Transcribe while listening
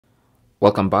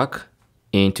Welcome back.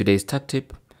 In today's tech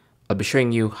tip, I'll be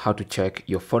showing you how to check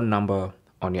your phone number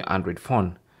on your Android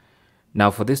phone.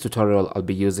 Now for this tutorial, I'll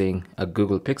be using a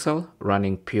Google Pixel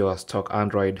running pure stock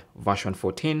Android version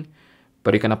 14,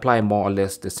 but you can apply more or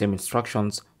less the same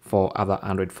instructions for other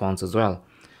Android phones as well.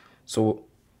 So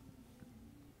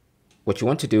what you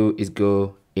want to do is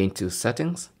go into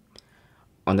settings.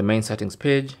 On the main settings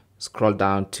page, scroll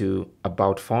down to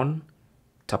About Phone,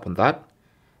 tap on that.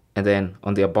 And then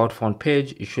on the About Phone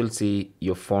page, you should see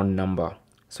your phone number.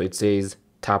 So it says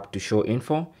tap to show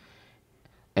info.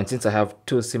 And since I have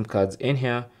two SIM cards in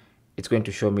here, it's going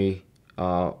to show me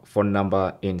phone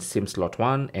number in SIM slot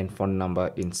 1 and phone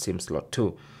number in SIM slot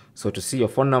 2. So to see your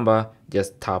phone number,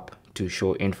 just tap to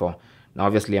show info. Now,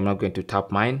 obviously, I'm not going to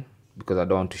tap mine because I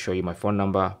don't want to show you my phone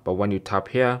number. But when you tap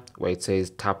here where it says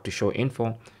tap to show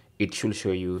info, it should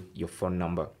show you your phone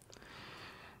number.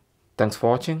 Thanks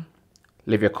for watching.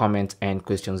 Leave your comments and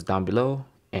questions down below,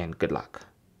 and good luck.